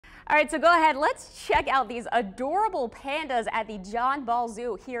All right, so go ahead. Let's check out these adorable pandas at the John Ball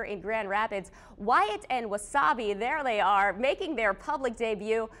Zoo here in Grand Rapids. Wyatt and Wasabi, there they are, making their public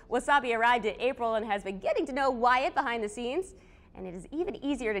debut. Wasabi arrived in April and has been getting to know Wyatt behind the scenes. And it is even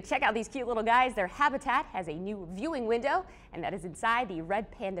easier to check out these cute little guys. Their habitat has a new viewing window, and that is inside the Red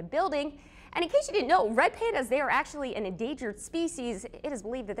Panda building. And in case you didn't know, red pandas, they are actually an endangered species. It is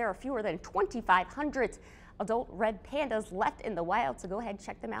believed that there are fewer than 2,500 adult red pandas left in the wild, so go ahead and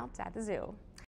check them out at the zoo.